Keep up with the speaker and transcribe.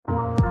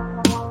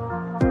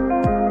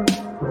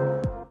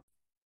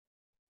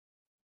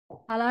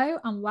Hello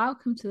and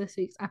welcome to this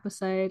week's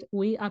episode.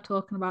 We are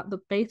talking about the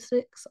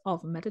basics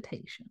of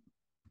meditation.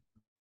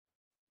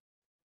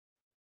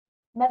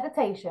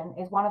 Meditation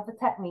is one of the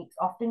techniques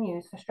often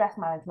used for stress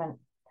management.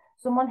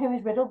 Someone who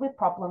is riddled with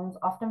problems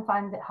often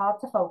finds it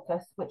hard to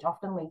focus, which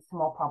often leads to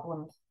more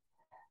problems.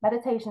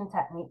 Meditation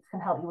techniques can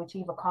help you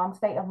achieve a calm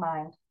state of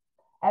mind.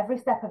 Every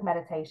step of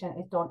meditation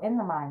is done in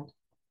the mind.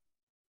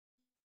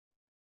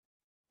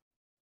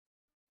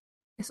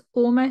 It's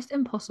almost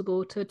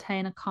impossible to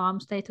attain a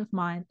calm state of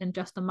mind in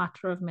just a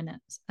matter of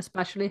minutes,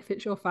 especially if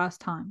it's your first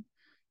time.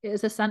 It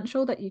is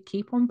essential that you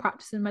keep on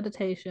practicing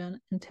meditation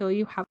until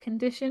you have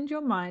conditioned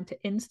your mind to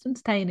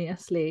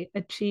instantaneously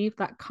achieve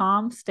that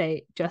calm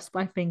state just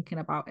by thinking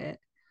about it.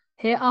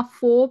 Here are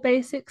 4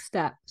 basic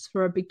steps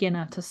for a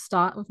beginner to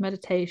start with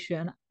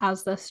meditation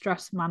as their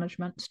stress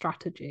management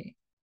strategy.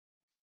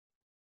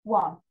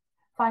 1.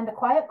 Find a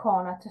quiet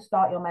corner to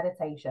start your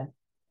meditation.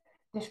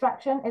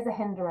 Distraction is a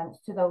hindrance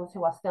to those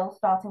who are still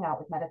starting out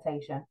with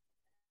meditation.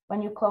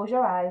 When you close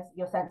your eyes,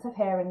 your sense of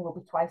hearing will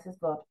be twice as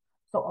good,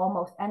 so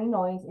almost any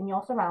noise in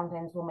your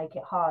surroundings will make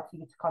it hard for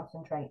you to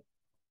concentrate.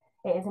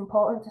 It is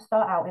important to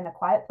start out in a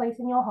quiet place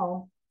in your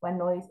home where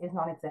noise is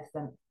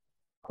non-existent.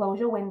 Close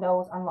your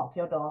windows and lock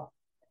your door.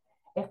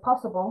 If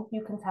possible,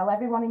 you can tell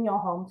everyone in your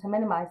home to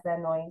minimize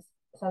their noise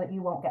so that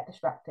you won't get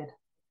distracted.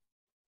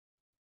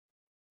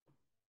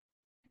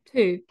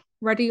 2.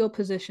 Ready your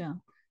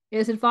position. It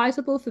is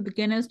advisable for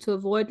beginners to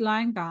avoid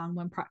lying down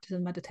when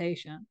practicing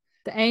meditation.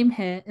 The aim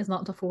here is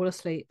not to fall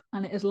asleep,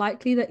 and it is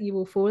likely that you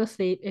will fall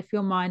asleep if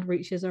your mind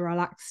reaches a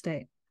relaxed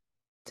state.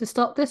 To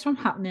stop this from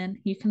happening,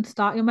 you can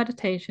start your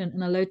meditation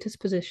in a lotus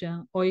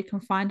position, or you can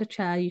find a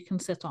chair you can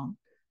sit on.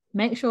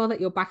 Make sure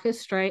that your back is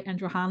straight and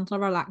your hands are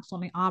relaxed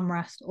on the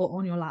armrest or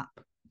on your lap.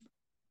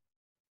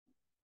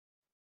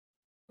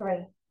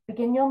 3.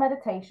 Begin your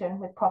meditation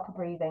with proper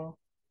breathing.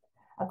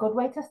 A good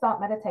way to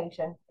start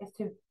meditation is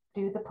to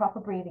do the proper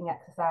breathing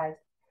exercise.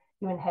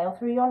 You inhale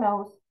through your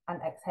nose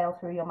and exhale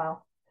through your mouth.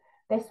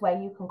 This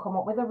way you can come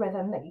up with a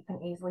rhythm that you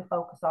can easily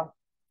focus on.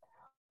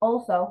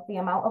 Also, the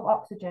amount of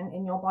oxygen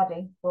in your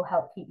body will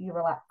help keep you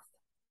relaxed.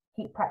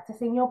 Keep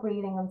practicing your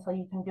breathing until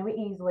you can do it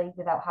easily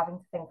without having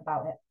to think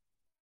about it.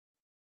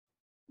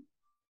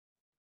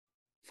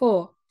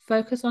 4.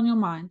 Focus on your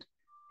mind.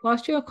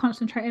 Whilst you are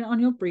concentrating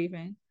on your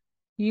breathing,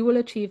 you will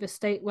achieve a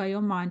state where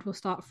your mind will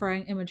start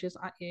throwing images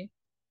at you.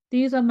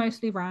 These are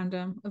mostly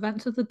random,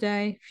 events of the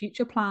day,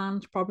 future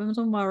plans, problems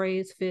and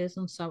worries, fears,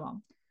 and so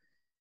on.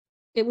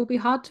 It will be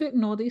hard to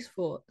ignore these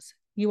thoughts.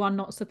 You are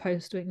not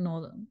supposed to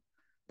ignore them.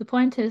 The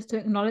point is to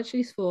acknowledge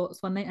these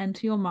thoughts when they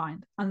enter your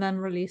mind and then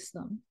release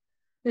them.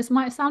 This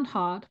might sound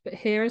hard, but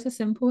here is a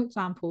simple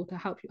example to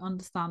help you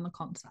understand the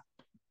concept.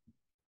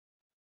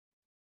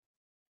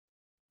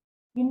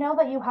 You know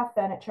that you have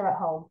furniture at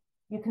home.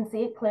 You can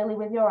see it clearly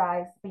with your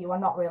eyes, but you are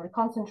not really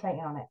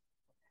concentrating on it.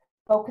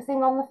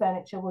 Focusing on the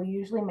furniture will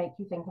usually make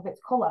you think of its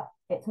colour,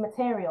 its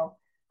material,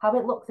 how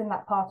it looks in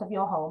that part of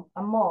your home,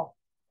 and more.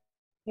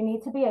 You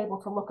need to be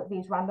able to look at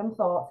these random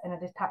thoughts in a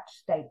detached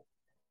state,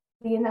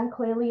 seeing them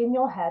clearly in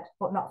your head,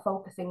 but not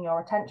focusing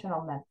your attention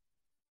on them.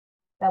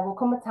 There will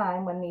come a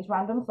time when these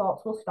random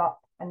thoughts will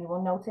stop and you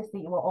will notice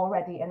that you are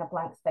already in a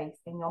blank space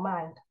in your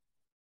mind.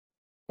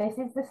 This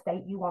is the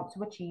state you want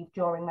to achieve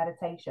during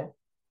meditation.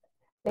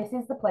 This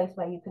is the place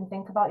where you can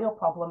think about your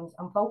problems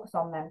and focus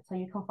on them so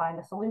you can find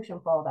a solution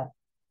for them.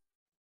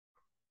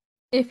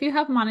 If you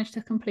have managed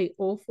to complete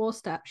all 4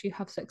 steps, you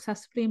have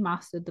successfully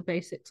mastered the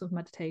basics of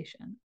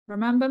meditation.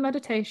 Remember,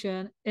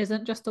 meditation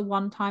isn't just a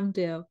one-time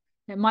deal.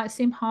 It might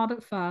seem hard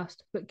at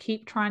first, but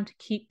keep trying to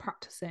keep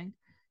practicing.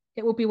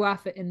 It will be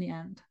worth it in the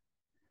end.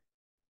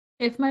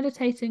 If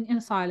meditating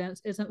in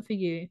silence isn't for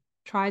you,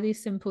 try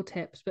these simple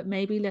tips, but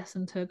maybe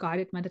listen to a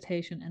guided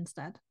meditation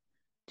instead.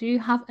 Do you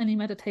have any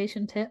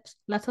meditation tips?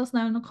 Let us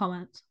know in the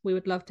comments. We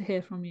would love to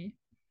hear from you.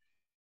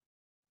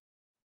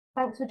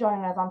 Thanks for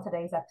joining us on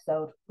today's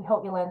episode. We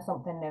hope you learned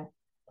something new.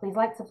 Please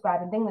like,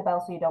 subscribe, and ding the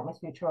bell so you don't miss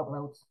future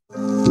uploads.